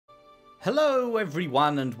Hello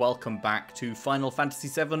everyone and welcome back to Final Fantasy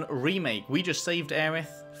VII Remake. We just saved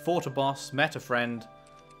Aerith, fought a boss, met a friend.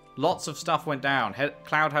 Lots of stuff went down.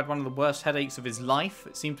 Cloud had one of the worst headaches of his life.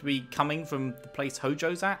 It seemed to be coming from the place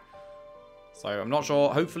Hojo's at. So I'm not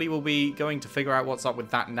sure. Hopefully we'll be going to figure out what's up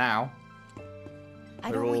with that now.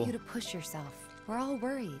 I don't want you to push yourself. We're all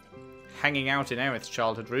worried. Hanging out in Aerith's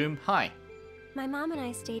childhood room. Hi. My mom and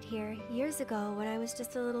I stayed here years ago when I was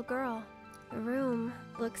just a little girl. The room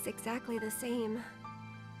looks exactly the same.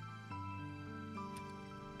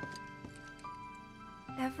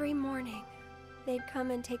 Every morning, they'd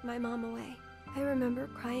come and take my mom away. I remember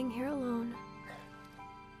crying here alone.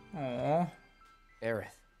 Aww.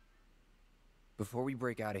 Aerith, before we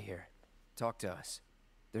break out of here, talk to us.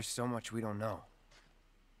 There's so much we don't know.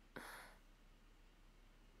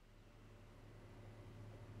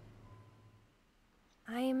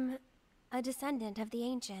 I'm a descendant of the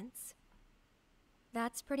ancients.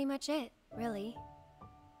 That's pretty much it, really.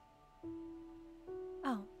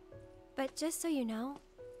 Oh, but just so you know,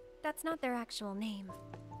 that's not their actual name.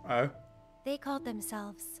 Oh? They called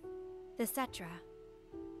themselves the Cetra.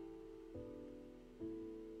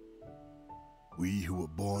 We who were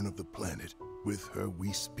born of the planet, with her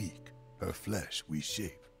we speak, her flesh we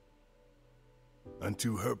shape.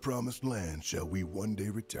 Unto her promised land shall we one day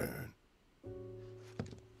return.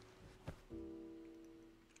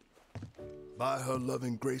 By her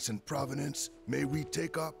loving grace and providence, may we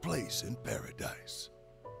take our place in paradise.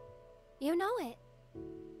 You know it.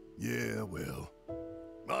 Yeah, well,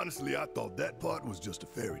 honestly, I thought that part was just a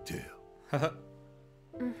fairy tale.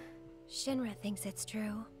 Shinra thinks it's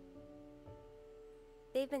true.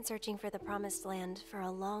 They've been searching for the Promised Land for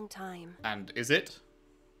a long time. And is it?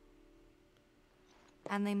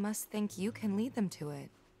 And they must think you can lead them to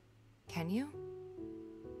it. Can you?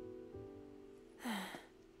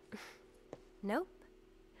 Nope.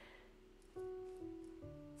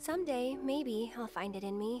 Someday, maybe, I'll find it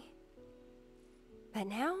in me. But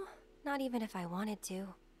now, not even if I wanted to.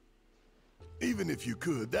 Even if you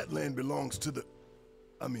could, that land belongs to the...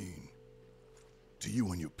 to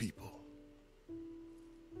you and your people.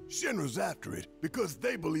 Shinra's after it because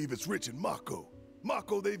they believe it's rich in Mako.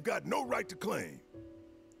 Mako they've got no right to claim.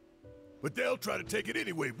 But they'll try to take it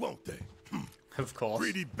anyway, won't they? Of course.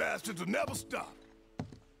 Greedy bastards will never stop.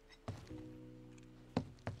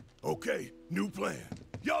 Okay, new plan.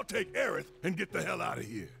 Y'all take Aerith and get the hell out of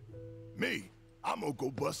here. Me, I'm gonna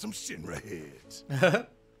go bust some Shinra heads.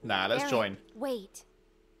 Nah, let's join. Wait.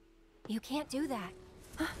 You can't do that.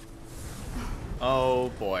 Oh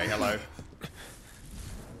boy, hello.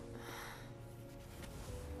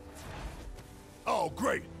 Oh,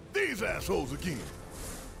 great. These assholes again.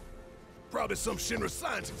 Probably some Shinra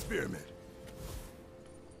science experiment.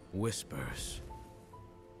 Whispers.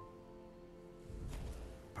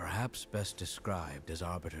 Perhaps best described as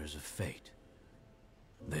arbiters of fate.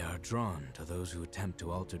 They are drawn to those who attempt to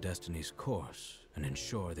alter destiny's course and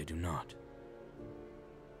ensure they do not.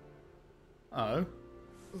 Oh?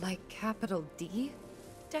 Like capital D?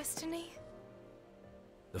 Destiny?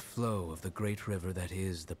 The flow of the great river that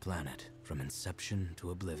is the planet, from inception to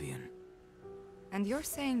oblivion. And you're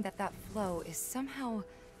saying that that flow is somehow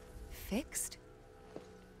fixed?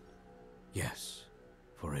 Yes,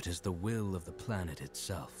 for it is the will of the planet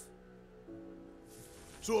itself.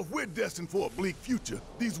 So if we're destined for a bleak future,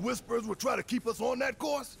 these Whispers will try to keep us on that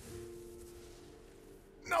course?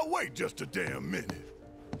 Now wait just a damn minute.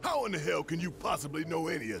 How in the hell can you possibly know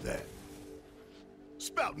any of that?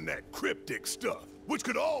 Spouting that cryptic stuff, which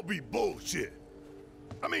could all be bullshit.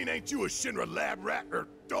 Ain't you a Shinra lab rat or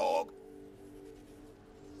dog?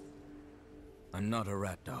 I'm not a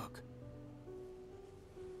rat dog.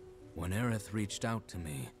 When Aerith reached out to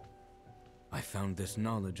me, I found this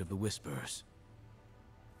knowledge of the Whispers.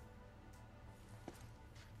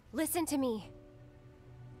 Listen to me.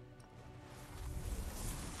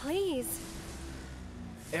 Please.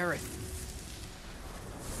 Aerith!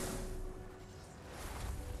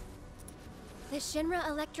 The Shinra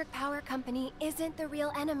Electric Power Company isn't the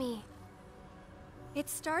real enemy. It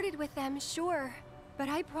started with them, sure, but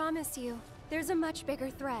I promise you, there's a much bigger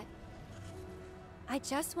threat. I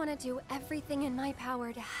just want to do everything in my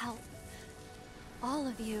power to help. All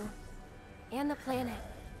of you. And the planet.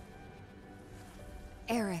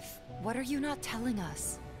 Aerith, what are you not telling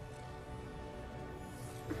us?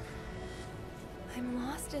 I'm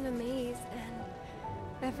lost in a maze, and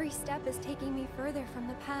every step is taking me further from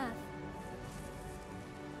the path.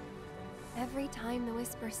 Every time the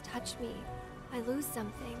Whispers touch me, I lose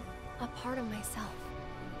something, a part of myself.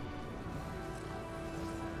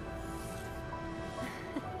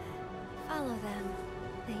 Follow them,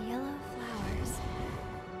 the yellow flowers.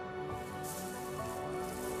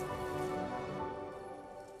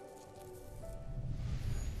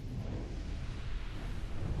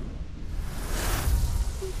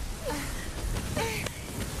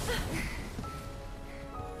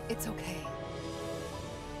 It's okay.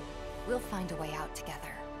 We'll find a way out together.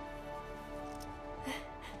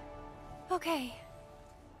 Okay.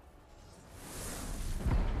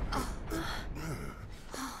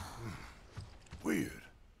 Weird.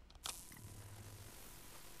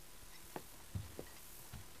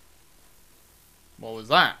 What was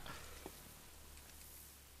that?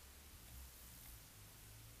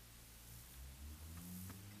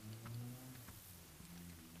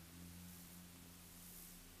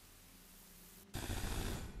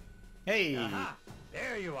 Hey. Aha,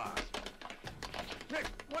 there you are. Rick,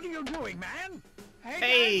 what are you doing, man?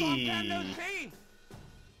 Hey. Guys, long time no see.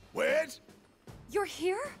 Wedge? You're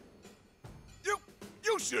here?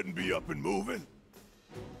 You shouldn't be up and moving.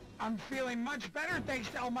 I'm feeling much better thanks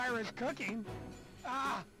to Elmira's cooking.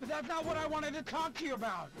 But that's not what I wanted to talk to you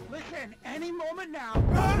about. Listen, any moment now.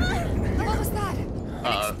 What was that?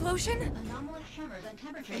 An explosion?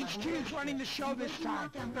 HQ's running the show this time.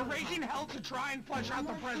 They're raising hell to try and flush out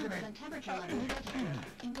the president.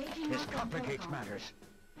 This complicates matters.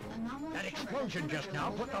 That explosion just now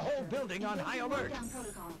put the whole building on high alert.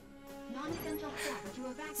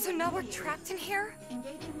 So now we're trapped in here?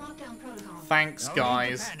 Thanks, No guys.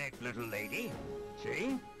 need to panic, little lady.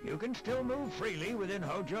 See? You can still move freely within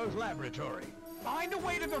Hojo's laboratory. Find a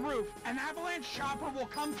way to the roof. An avalanche chopper will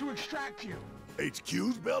come to extract you.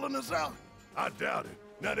 HQ's bailing us out? I doubt it.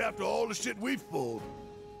 Not after all the shit we've pulled.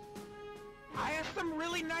 I asked them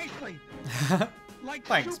really nicely. Like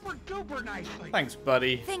Thanks. super duper nicely. Thanks,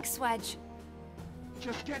 buddy. Thanks, Wedge.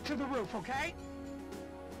 Just get to the roof, okay?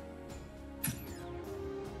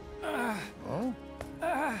 I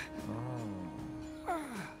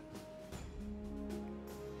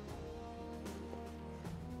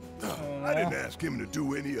didn't ask him to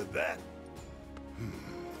do any of that.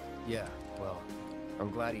 Yeah, well,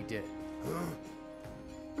 I'm glad he did.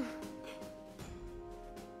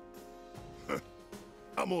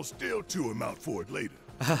 I'm gonna still chew him out for it later.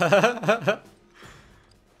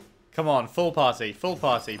 Come on, full party,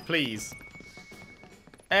 please.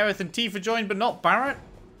 Aerith and Tifa joined, but not Barrett?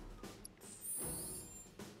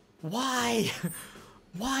 Why?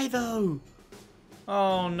 Why though?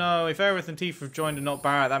 Oh no, if Aerith and Tifa have joined and not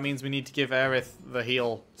Barrett, that means we need to give Aerith the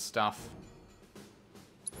heal stuff.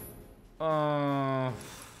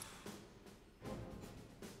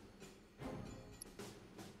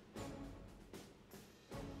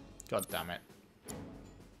 God damn it.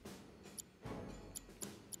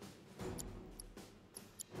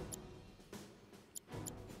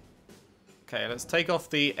 Okay, let's take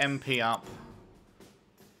off the MP up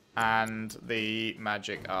and the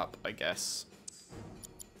magic up, I guess.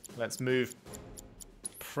 Let's move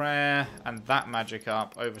prayer and that magic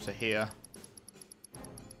up over to here.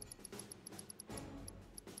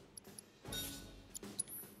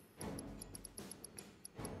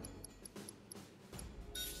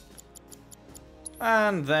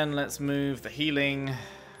 And then let's move the healing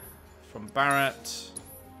from Barrett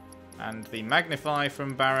and the magnify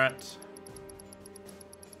from Barrett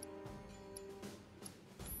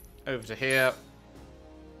over to here.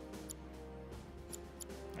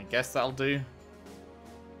 I guess that'll do.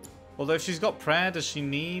 Although if she's got prayer, does she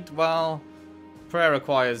need? Well, prayer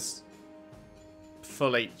requires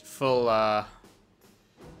full ATB,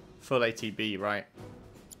 right?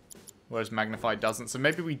 Whereas magnify doesn't. So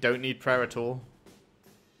maybe we don't need prayer at all.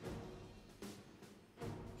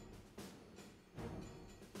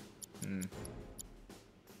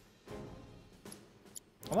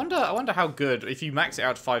 I wonder how good, if you max it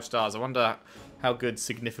out to 5 stars, I wonder how good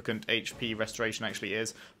significant HP restoration actually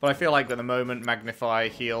is. But I feel like at the moment, magnify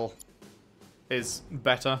heal is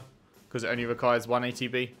better, because it only requires 1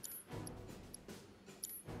 ATB.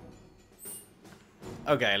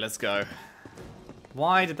 Okay, let's go.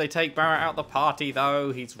 Why did they take Barrett out the party,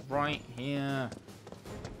 though? He's right here.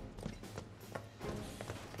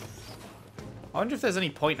 I wonder if there's any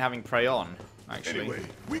point having prey on, actually. Anyway,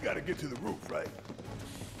 we gotta get to the roof, right?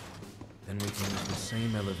 Then we can use the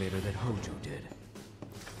same elevator that Hojo did.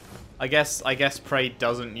 I guess prey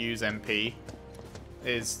doesn't use MP,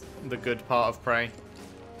 is the good part of prey.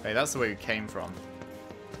 Okay, that's the way we came from.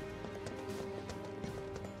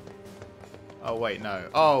 Oh, wait, no.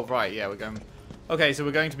 Oh, right, yeah, we're going... Okay, so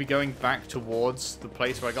we're going to be going back towards the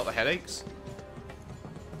place where I got the headaches.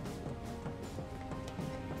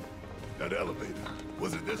 That elevator,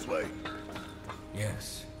 was it this way?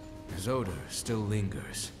 Yes, his odor still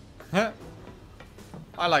lingers. I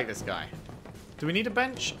like this guy. Do we need a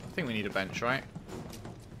bench? I think we need a bench, right?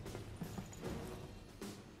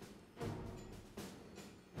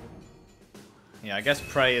 Yeah, I guess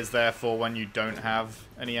prey is there for when you don't have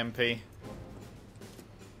any MP.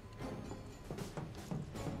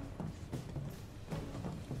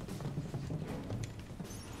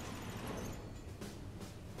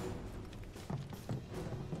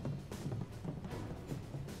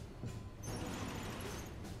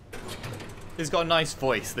 He's got a nice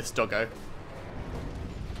voice, this doggo.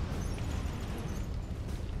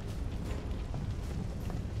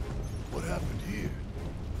 What happened here?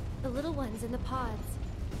 The little ones in the pods.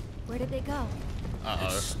 Where did they go? It Uh-oh.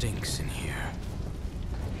 stinks in here.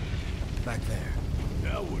 Back there.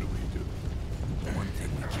 Now what do we do? The one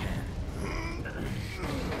thing we can.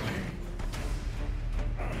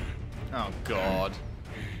 Oh, God.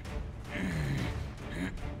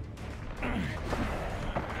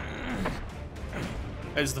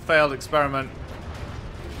 It's the failed experiment.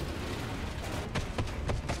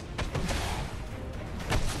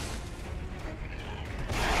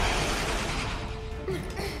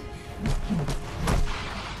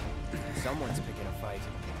 Someone's picking a fight.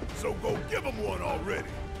 So go give him one already.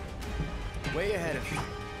 Way ahead of you.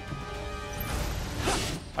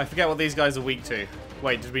 I forget what these guys are weak to.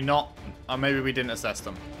 Wait, did we not? Or maybe we didn't assess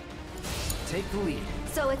them. Take the lead.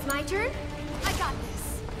 So it's my turn? I got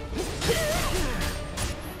this.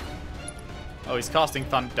 Oh, he's casting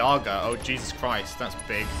Thundaga. Oh, Jesus Christ. That's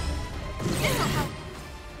big. This'll help.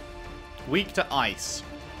 Weak to ice.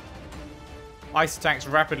 Ice attacks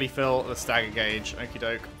rapidly fill the stagger gauge. Okie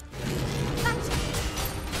doke.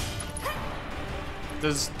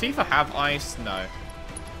 Does Tifa have ice? No.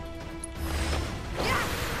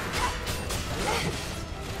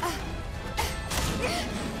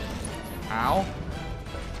 Ow.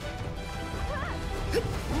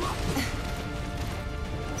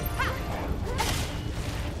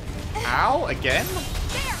 Ow, again?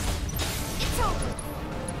 There! It's over!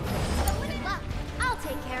 So with luck, I'll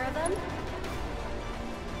take care of them.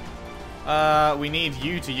 We need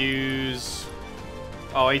you to use...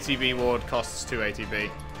 Oh, ATB ward costs 2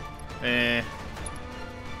 ATB. Eh.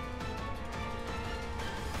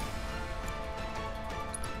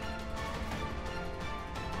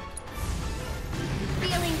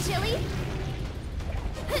 Feeling chilly?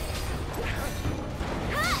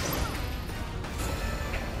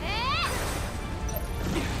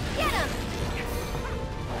 Get him!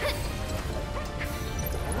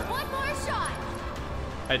 One more shot!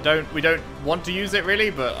 We don't want to use it really,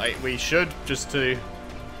 but we should, just to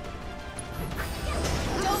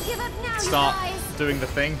Don't give up now, start you guys! doing the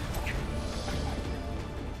thing.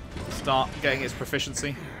 Start getting its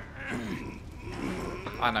proficiency.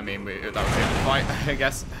 And I mean, that was the end of the fight, I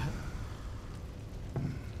guess.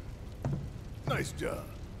 Nice job.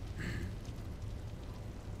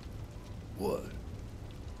 What?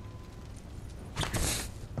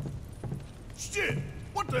 Shit!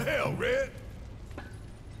 What the hell, Red?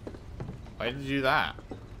 Why did you do that?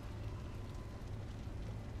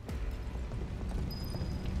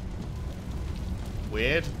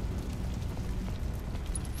 Weird.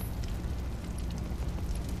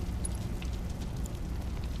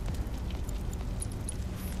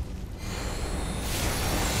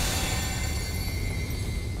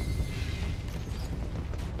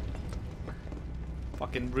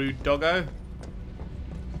 Fucking rude doggo.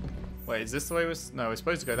 Wait, is this the way we're... No, we're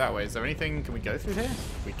supposed to go that way. Is there anything... Can we go through here?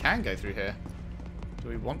 We can go through here. Do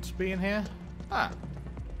we want to be in here? Ah.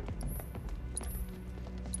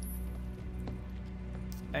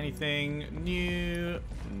 Anything new?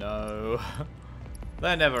 No.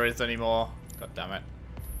 There never is anymore. God damn it.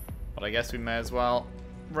 But I guess we may as well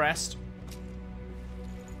rest.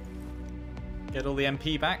 Get all the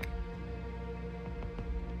MP back.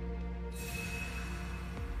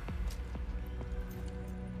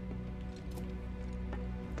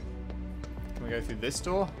 Can we go through this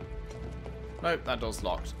door? Nope, that door's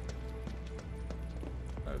locked.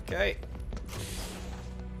 Okay.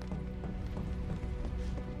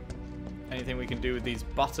 Anything we can do with these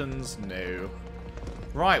buttons? No.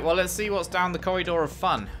 Right, well, let's see what's down the corridor of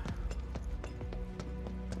fun.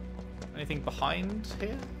 Anything behind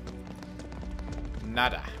here?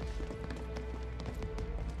 Nada.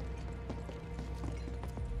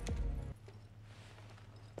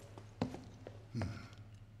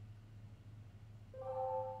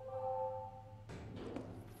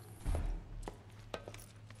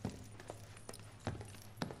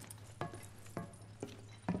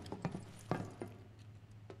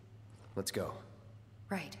 Let's go.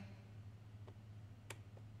 Right.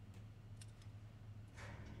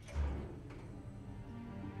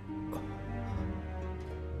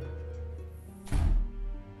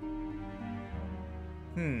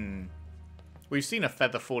 We've seen a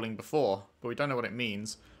feather falling before, but we don't know what it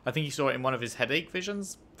means. I think he saw it in one of his headache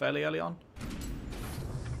visions fairly early on.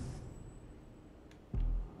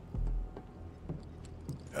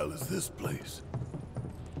 Hell is this place?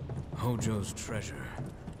 Hojo's treasure.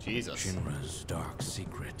 Jesus. Shinra's dark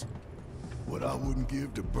secret. What I wouldn't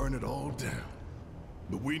give to burn it all down.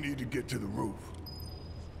 But we need to get to the roof.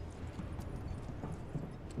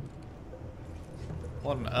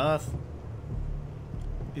 What on earth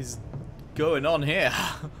is going on here?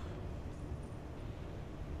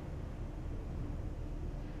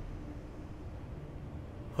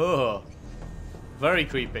 Oh, very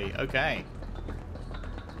creepy. Okay.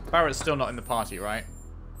 Barrett's still not in the party, right?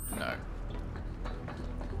 No.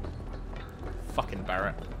 Fucking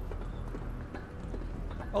Barrett.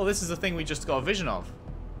 Oh, this is the thing we just got a vision of.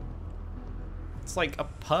 It's like a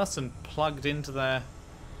person plugged into their...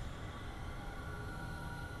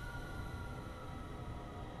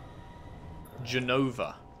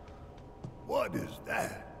 Genova. What is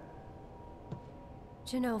that?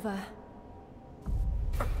 Genova.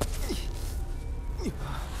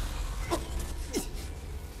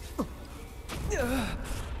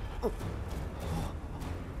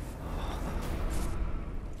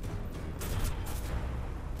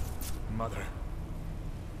 Mother.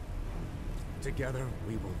 Together,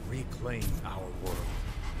 we will reclaim our world.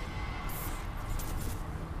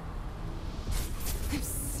 I'm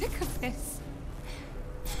sick of this.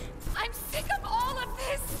 I'm sick of all of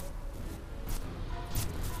this.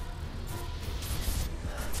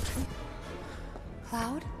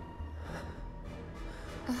 Cloud?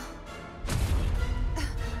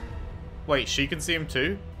 Wait, she can see him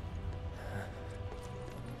too?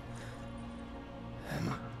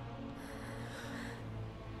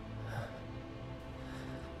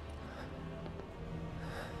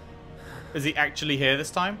 Is he actually here this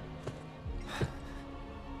time?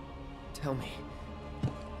 Tell me,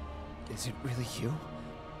 is it really you?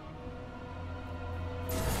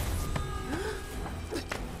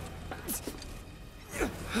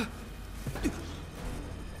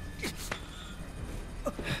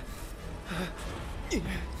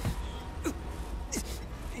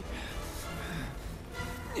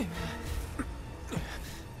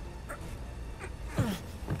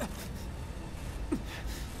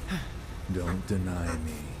 Don't deny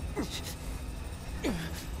me.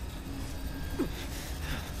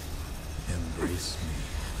 Embrace me.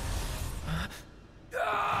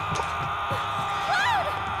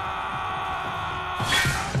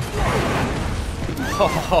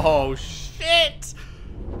 Oh, shit!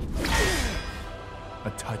 A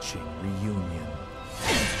touching reunion.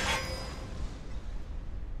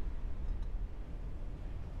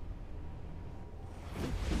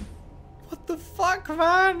 What the fuck,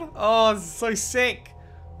 man? Oh, this is so sick.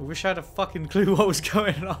 I wish I had a fucking clue what was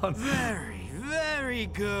going on. Very, very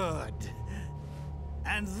good.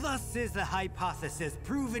 And thus is the hypothesis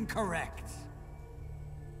proven correct.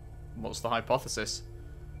 What's the hypothesis?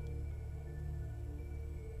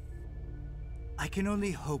 I can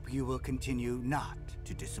only hope you will continue not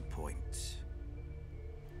to disappoint.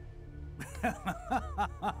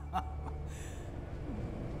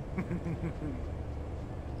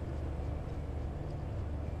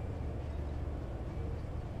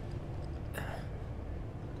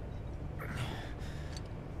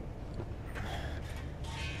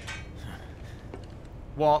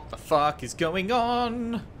 What the fuck is going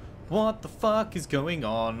on? What the fuck is going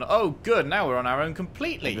on? Oh, good. Now we're on our own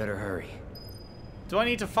completely. You better hurry. Do I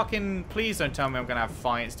need to fucking... Please don't tell me I'm going to have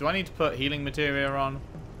fights. Do I need to put healing materia on?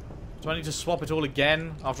 Do I need to swap it all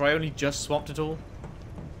again after I only just swapped it all?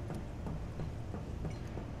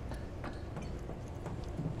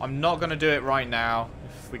 I'm not going to do it right now.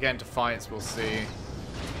 If we get into fights, we'll see.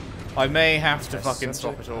 I may have to fucking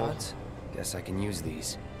swap it all. Pods? Guess I can use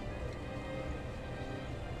these.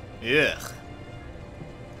 Ugh.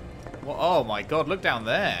 Well, oh my god, look down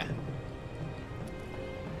there.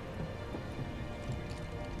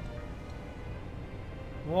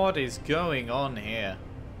 What is going on here?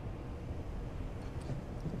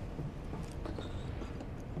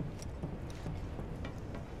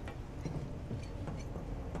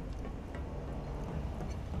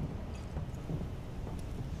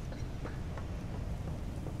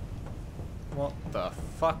 What the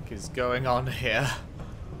fuck is going on here?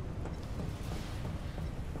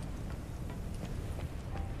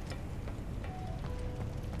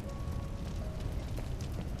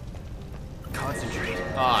 Concentrate.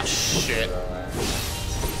 Ah, shit.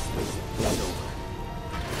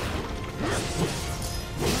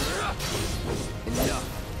 Enough.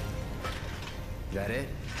 That it?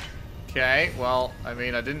 Okay, well, I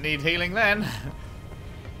mean, I didn't need healing then.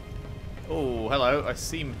 Oh, hello. I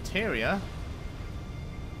see materia.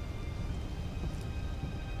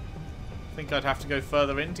 Think I'd have to go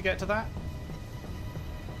further in to get to that.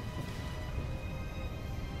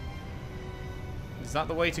 Is that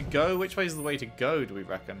the way to go? Which way is the way to go, do we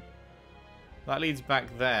reckon? That leads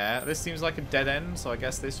back there. This seems like a dead end, so I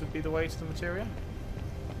guess this would be the way to the materia.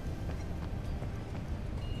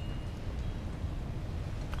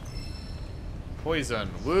 Poison.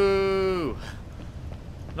 Woo!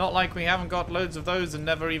 Not like we haven't got loads of those and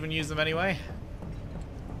never even use them anyway.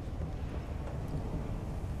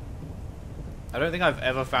 I don't think I've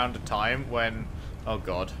ever found a time when... Oh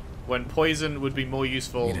god. When poison would be more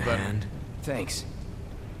useful Need a than... hand? Thanks.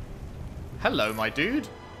 Hello, my dude.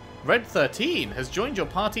 Red 13 has joined your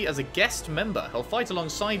party as a guest member. He'll fight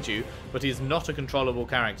alongside you, but he is not a controllable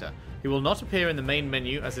character. He will not appear in the main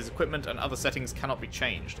menu as his equipment and other settings cannot be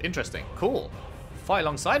changed. Interesting. Cool. Fight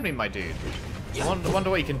alongside me, my dude. I wonder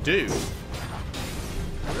what you can do.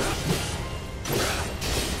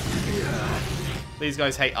 These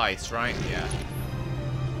guys hate ice, right? Yeah.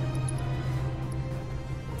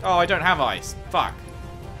 Oh, I don't have ice. Fuck.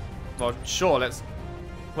 Well, sure, let's...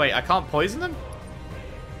 Wait, I can't poison them?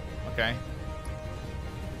 Okay.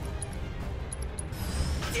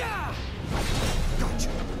 Gotcha.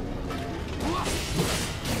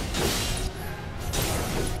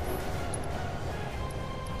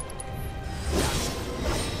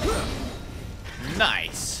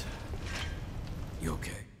 Nice. You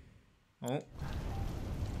okay? Oh.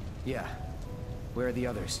 Yeah. Where are the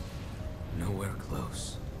others? Nowhere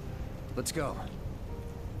close. Let's go.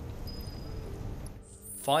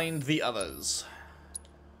 Find the others.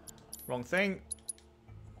 Wrong thing.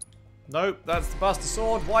 Nope, that's the Buster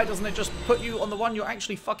Sword. Why doesn't it just put you on the one you're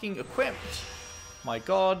actually fucking equipped? My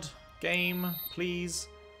god. Game, please.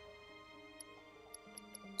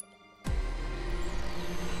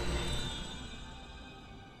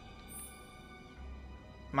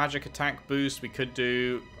 Magic attack boost we could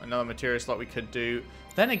do. Another materia slot we could do.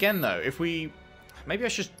 Then again though, if we... Maybe I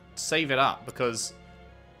should save it up because...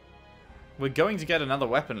 We're going to get another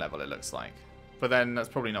weapon level, it looks like. But then that's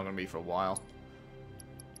probably not going to be for a while.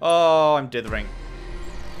 Oh, I'm dithering.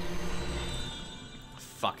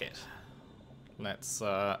 Fuck it. Let's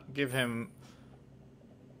give him...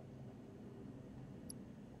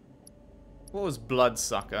 What was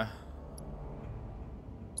Bloodsucker?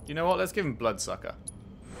 You know what? Let's give him Bloodsucker.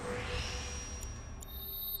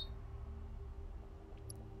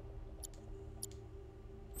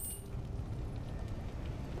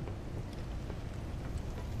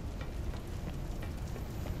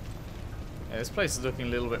 Yeah, this place is looking a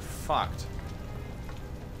little bit fucked.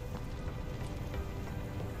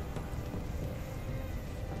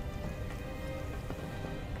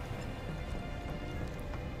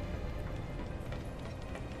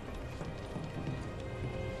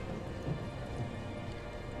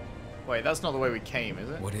 Wait, that's not the way we came, is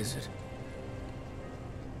it? What is it?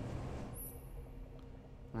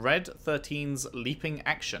 Red 13's leaping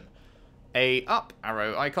action. A up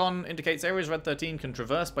arrow icon indicates areas Red 13 can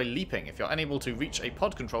traverse by leaping. If you're unable to reach a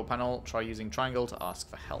pod control panel, try using triangle to ask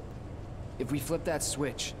for help. If we flip that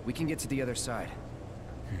switch, we can get to the other side.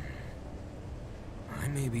 I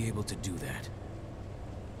may be able to do that.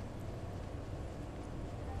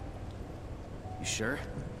 You sure?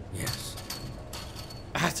 Yes.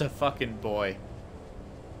 That's a fucking boy.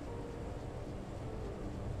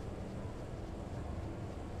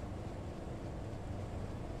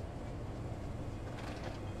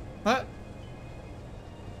 What?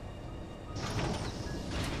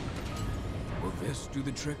 Will this do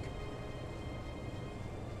the trick?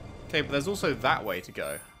 Okay, but there's also that way to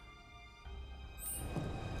go.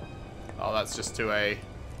 Oh, that's just to a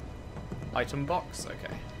item box?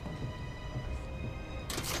 Okay.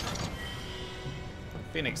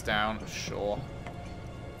 Phoenix down, sure.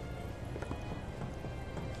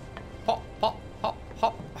 Hop, hop, hop,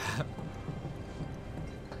 hop.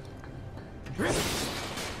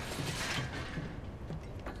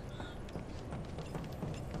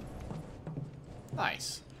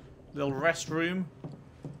 Nice. Little restroom.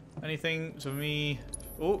 Anything to me?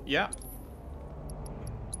 Oh, yeah.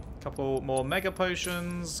 Couple more mega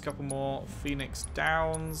potions. Couple more Phoenix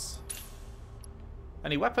downs.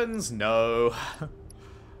 Any weapons? No.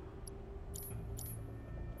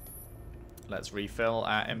 Let's refill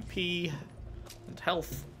our MP and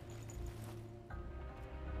health.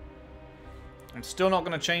 I'm still not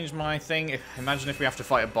going to change my thing. Imagine if we have to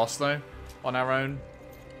fight a boss, though, on our own.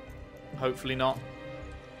 Hopefully not.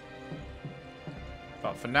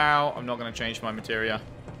 But for now, I'm not going to change my materia.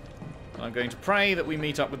 And I'm going to pray that we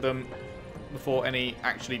meet up with them before any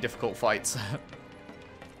actually difficult fights.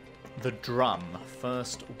 The drum,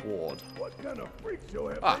 first ward. What kind of freak show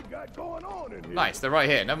have they got going on in here? Nice, they're right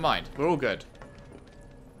here. Never mind. We're all good.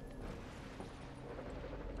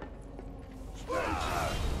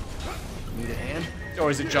 Need a hand? Or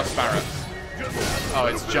is it just Barrett? Oh,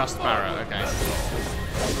 it's just Barrett. Okay.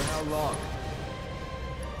 For how long?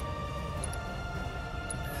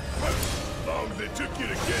 As long as it took you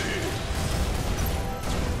to get here.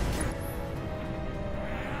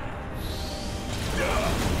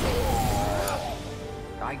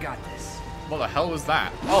 I got this. What the hell was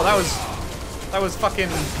that? Oh, that was fucking,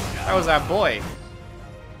 that was our boy.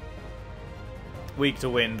 Weak to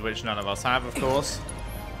wind, which none of us have, of course.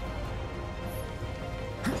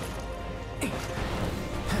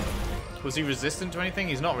 Was he resistant to anything?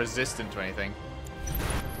 He's not resistant to anything.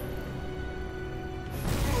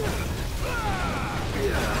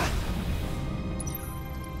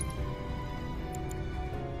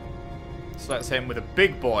 So let's hit him with a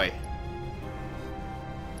big boy.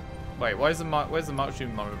 Wait, where's the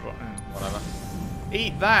mushroom monitor? Whatever.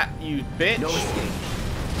 Eat that, you bitch! No escape.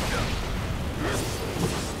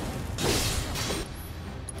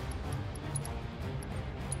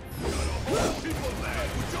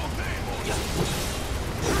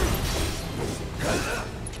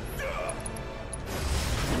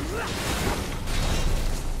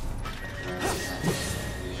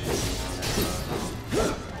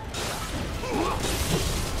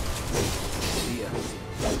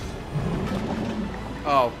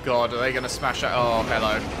 Oh god, are they gonna smash it? Oh,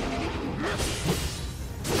 hello.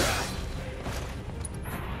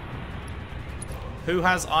 Who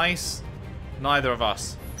has ice? Neither of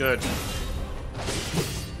us. Good.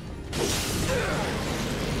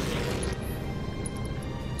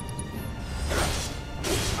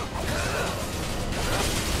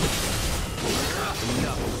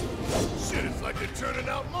 Shit, it's like they're turning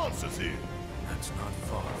out monsters here. That's not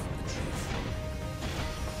far from the truth.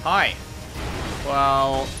 Hi.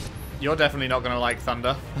 Well, you're definitely not going to like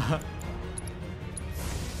thunder.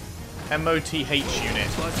 MOTH unit.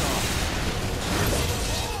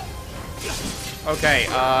 Okay,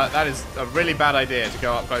 that is a really bad idea to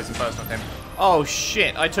go up close and personal with him. Oh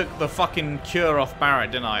shit, I took the fucking cure off Barrett,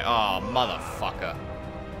 didn't I? Oh, motherfucker.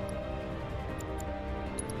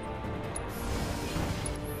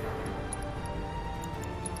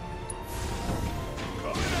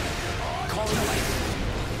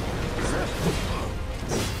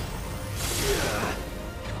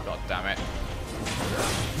 God damn it.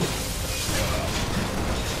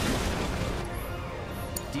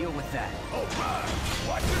 Deal with that. Oh my!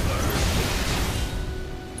 Watch it learn!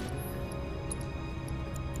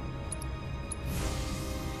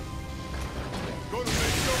 Gonna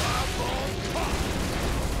make your eyeballs pop!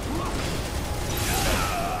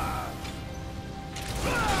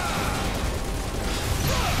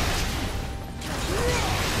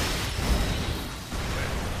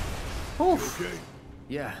 Oof. Okay,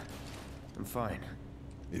 Yeah, I'm fine.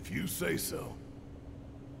 if you say so.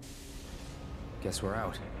 Guess we're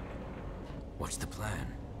out. What's the plan?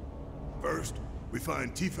 First, we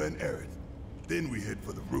find Tifa and Aerith. Then we head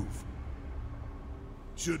for the roof.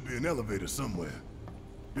 Should be an elevator somewhere.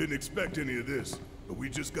 Didn't expect any of this, but we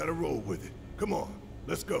just gotta roll with it. Come on,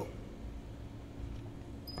 let's go.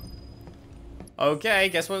 Okay,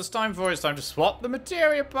 guess what it's time for? It's time to swap the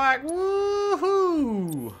materia pack.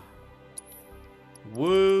 Woohoo!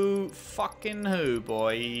 Woo fucking who,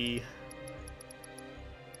 boy.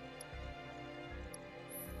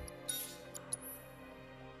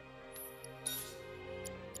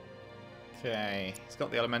 Okay, he's got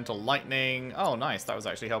the elemental lightning. Oh, nice. That was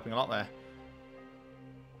actually helping a lot there.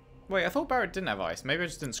 Wait, I thought Barrett didn't have ice. Maybe I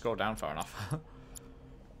just didn't scroll down far enough.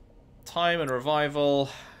 Time and revival.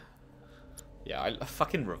 Yeah,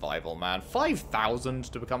 fucking revival, man. 5,000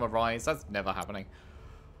 to become a rise. That's never happening.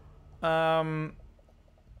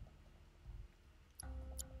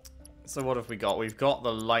 So what have we got? We've got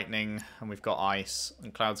the lightning and we've got ice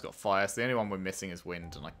and Cloud's got fire. So the only one we're missing is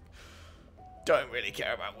wind, and I don't really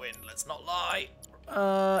care about wind, let's not lie.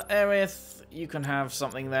 Aerith, you can have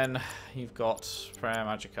something then. You've got prayer,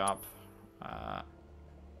 magic up.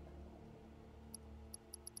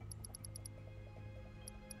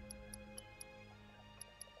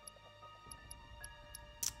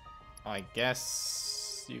 I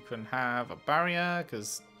guess you can have a barrier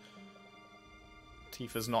because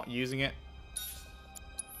Tifa's not using it.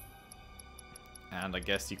 And I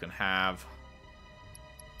guess you can have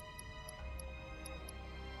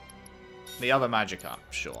the other magic up.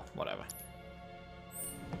 Sure, whatever.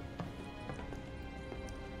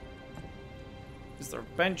 Is there a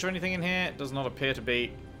bench or anything in here? It does not appear to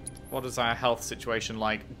be. What is our health situation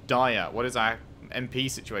like? Dire. What is our MP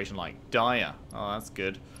situation like? Dire. Oh, that's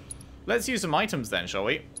good. Let's use some items then, shall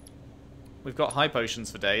we? We've got high potions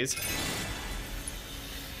for days.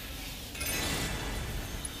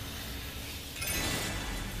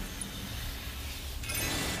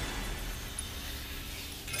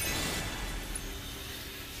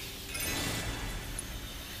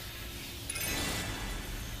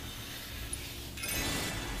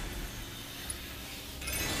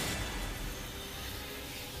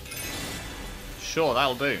 Sure,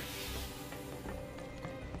 that'll do.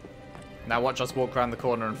 Now watch us walk around the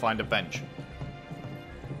corner and find a bench.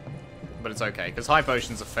 But it's okay, because high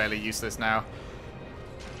potions are fairly useless now.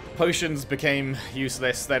 Potions became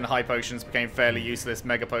useless, then high potions became fairly useless.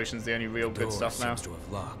 Mega potions the only real good stuff now. Seems to have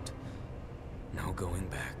locked. No going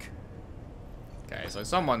back. Okay, so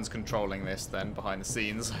someone's controlling this then behind the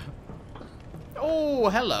scenes. Oh,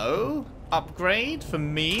 hello. Upgrade for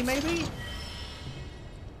me, maybe?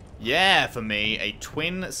 Yeah, for me, a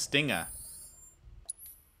twin stinger.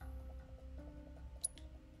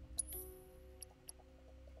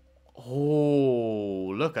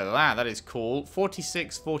 Oh, look at that. That is cool.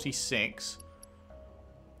 46, 46.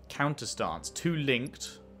 Counter stance. 2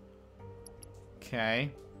 linked.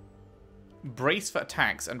 Okay. Brace for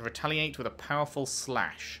attacks and retaliate with a powerful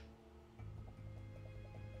slash.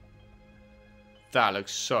 That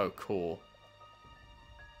looks so cool.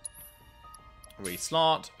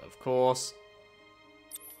 Reslot, of course.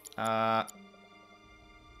 MP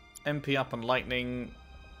up and lightning.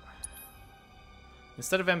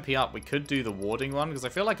 Instead of MP up, we could do the warding one, because I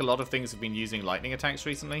feel like a lot of things have been using lightning attacks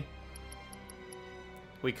recently.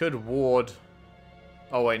 We could ward...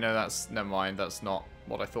 Oh wait, no, that's... Never mind, that's not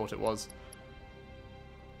what I thought it was.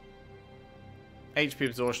 HP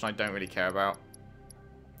absorption I don't really care about.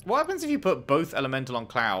 What happens if you put both elemental on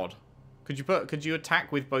Cloud? Could you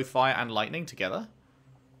attack with both fire and lightning together?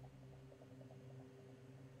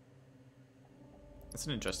 That's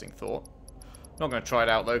an interesting thought. Not going to try it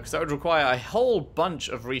out though, because that would require a whole bunch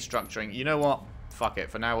of restructuring. You know what? Fuck it.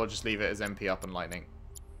 For now, we'll just leave it as MP up and lightning.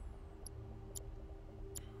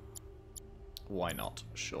 Why not?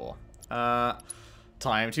 Sure.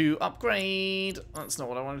 Time to upgrade. That's not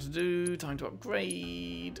what I wanted to do. Time to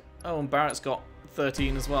upgrade. Oh, and Barrett's got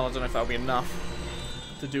 13 as well. I don't know if that'll be enough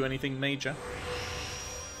to do anything major.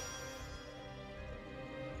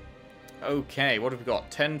 Okay, what have we got?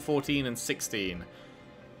 10, 14, and 16.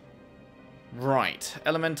 Right.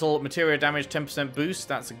 Elemental materia damage, 10% boost.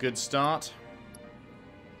 That's a good start.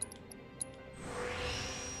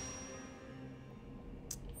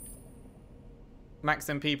 Max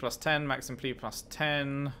MP plus 10, max MP plus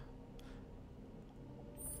 10.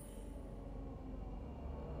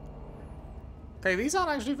 Okay, these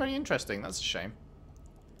aren't actually very interesting. That's a shame.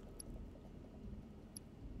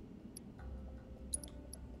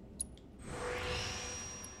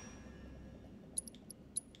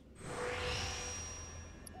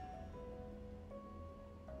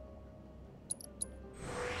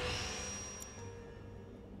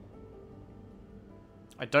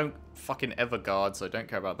 I don't fucking ever guard, so I don't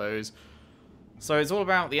care about those. So it's all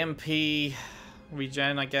about the MP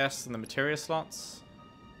regen, I guess, and the materia slots.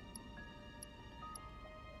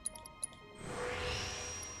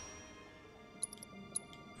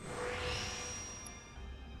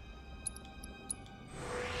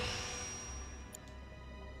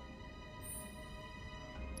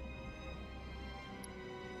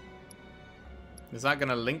 Is that going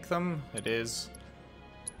to link them? It is.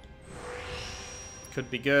 Could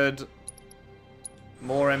be good.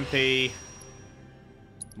 More MP.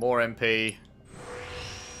 More MP.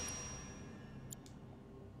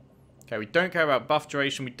 Okay, we don't care about buff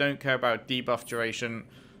duration. We don't care about debuff duration.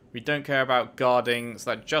 We don't care about guarding.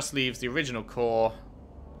 So that just leaves the original core,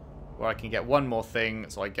 where I can get one more thing.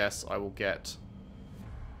 So I guess I will get...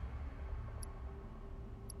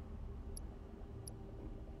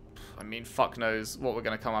 I mean, fuck knows what we're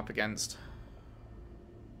going to come up against.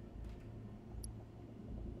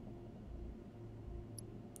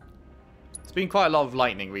 It's been quite a lot of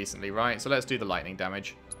lightning recently, right? So let's do the lightning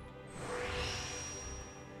damage.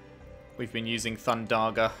 We've been using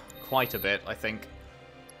Thundaga quite a bit, I think.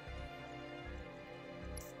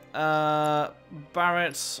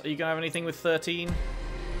 Barrett, are you going to have anything with 13?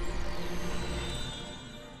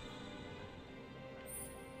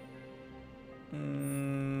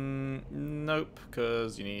 Nope,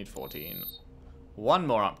 because you need 14. One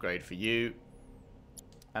more upgrade for you.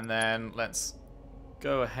 And then let's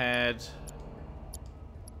go ahead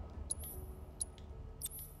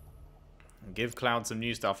and give Cloud some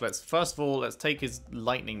new stuff. First of all, let's take his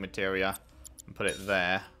lightning materia and put it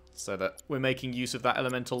there, so that we're making use of that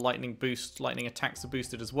elemental lightning boost. Lightning attacks are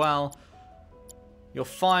boosted as well. Your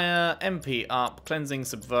fire, MP up, cleansing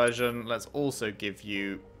subversion. Let's also give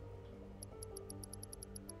you...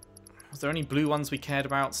 Was there any blue ones we cared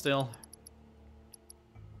about still?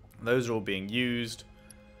 Those are all being used.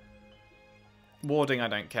 Warding I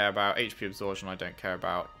don't care about. HP absorption I don't care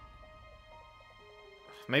about.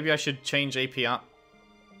 Maybe I should change AP up,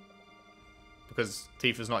 because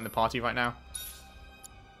Tifa's not in the party right now.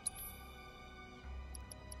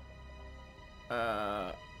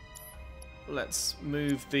 Let's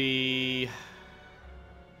move the...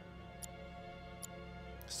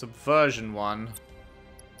 subversion one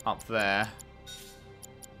up there.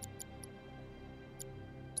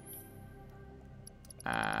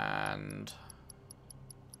 And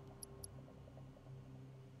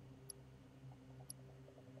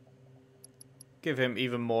give him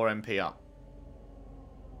even more MP up.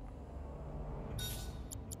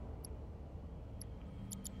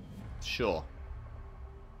 Sure.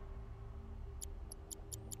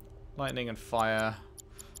 Lightning and fire.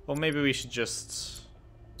 Or maybe we should just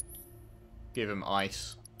give him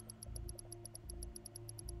ice.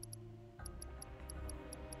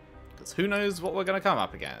 Because who knows what we're going to come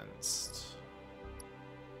up against.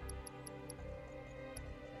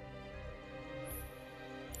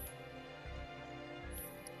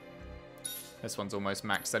 This one's almost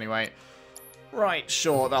maxed anyway. Right,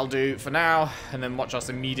 sure, that'll do for now. And then watch us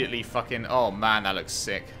immediately fucking... Oh man, that looks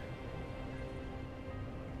sick.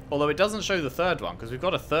 Although it doesn't show the third one, because we've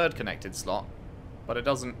got a third connected slot. But it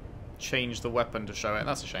doesn't change the weapon to show it.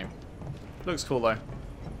 That's a shame. Looks cool though.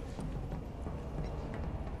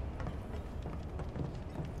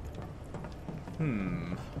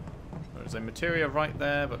 There's a materia right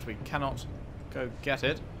there, but we cannot go get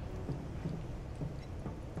it.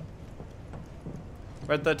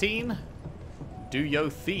 Red 13, do yo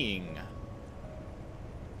thing.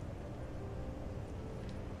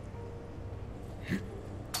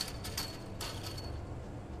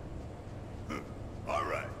 All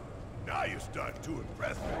right, now you're starting to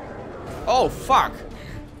impress me. Oh, fuck.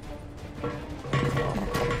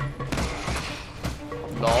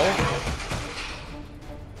 Lol.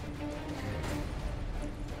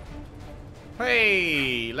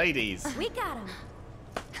 Hey, ladies. We got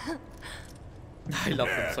him. I love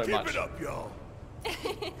them so much. Keep it up, y'all.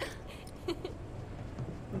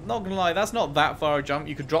 Not gonna lie, that's not that far a jump.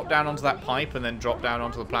 You could drop down onto that pipe and then drop down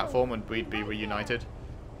onto the platform and we'd be reunited.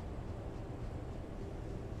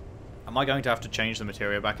 Am I going to have to change the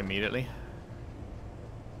materia back immediately?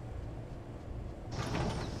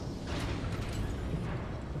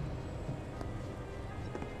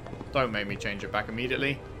 Don't make me change it back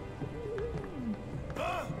immediately.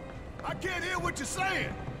 I can't hear what you're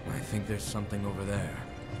saying. I think there's something over there.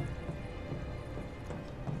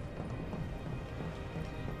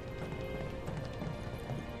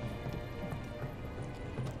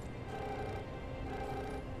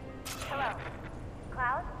 Hello.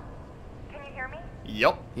 Cloud? Can you hear me?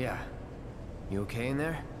 Yup. Yeah. You okay in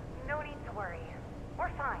there? No need to worry. We're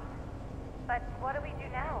fine. But what do we do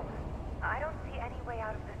now? I don't see any way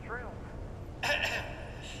out of this room.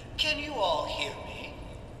 Can you all hear me?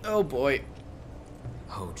 Oh boy.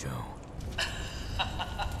 Hojo.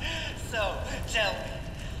 So, tell me,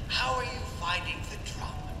 how are you finding the drum?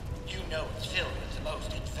 You know it's filled with the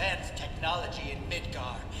most advanced technology in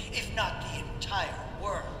Midgar, if not the entire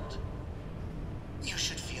world. You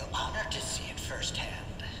should feel honored to see it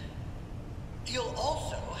firsthand. You'll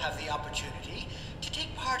also have the opportunity to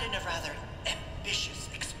take part in a rather ambitious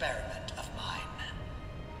experiment of mine.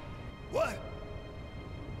 What?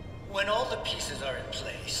 When all the pieces are in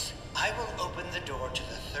place, I will open the door to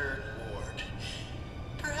the third ward.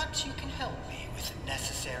 Perhaps you can help me with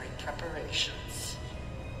necessary preparations.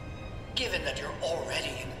 Given that you're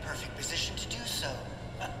already in the perfect position to do so.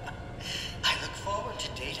 I look forward to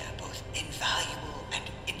data both invaluable and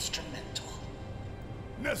instrumental.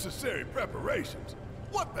 Necessary preparations?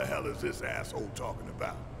 What the hell is this asshole talking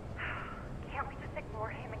about? Can't we just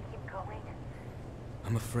ignore him and keep going?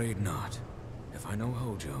 I'm afraid not. If I know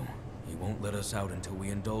Hojo, he won't let us out until we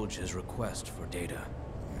indulge his request for data.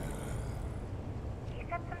 He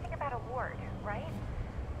said something about a ward, right?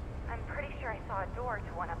 I'm pretty sure I saw a door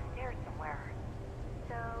to one upstairs somewhere.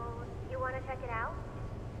 So, you want to check it out?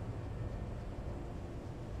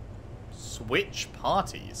 Switch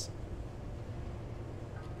parties?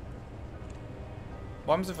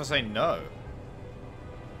 What happens if I say no?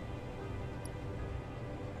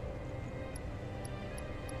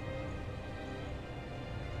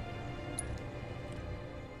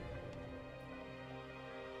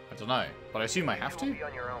 I don't know, but I assume I have to? You'll be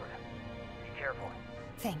on your own. Be careful.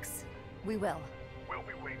 Thanks. We will. We'll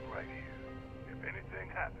be waiting right here. If anything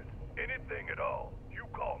happens, anything at all, you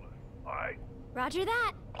call us, alright? Roger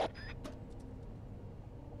that.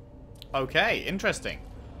 Okay, interesting.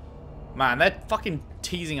 Man, they're fucking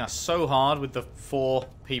teasing us so hard with the 4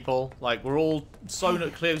 people. Like, we're all so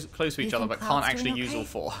close to each other, but can't actually use all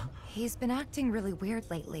 4. He's been acting really weird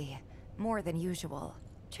lately. More than usual.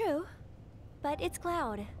 True. But it's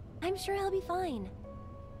Cloud. I'm sure he'll be fine.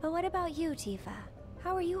 But what about you, Tifa?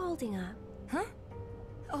 How are you holding up? Huh?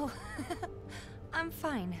 Oh, I'm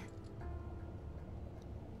fine.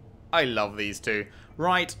 I love these two.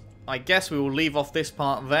 Right, I guess we will leave off this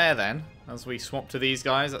part there then, as we swap to these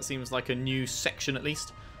guys. That seems like a new section at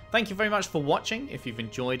least. Thank you very much for watching. If you've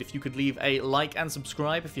enjoyed, if you could leave a like and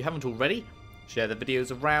subscribe if you haven't already. Share the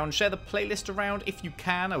videos around, share the playlist around if you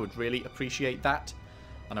can. I would really appreciate that.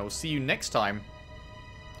 And I will see you next time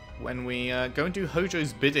when we go and do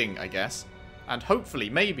Hojo's bidding, I guess. And hopefully,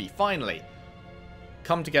 maybe, finally,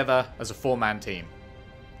 come together as a 4-man team.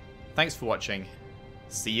 Thanks for watching.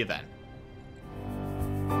 See you then.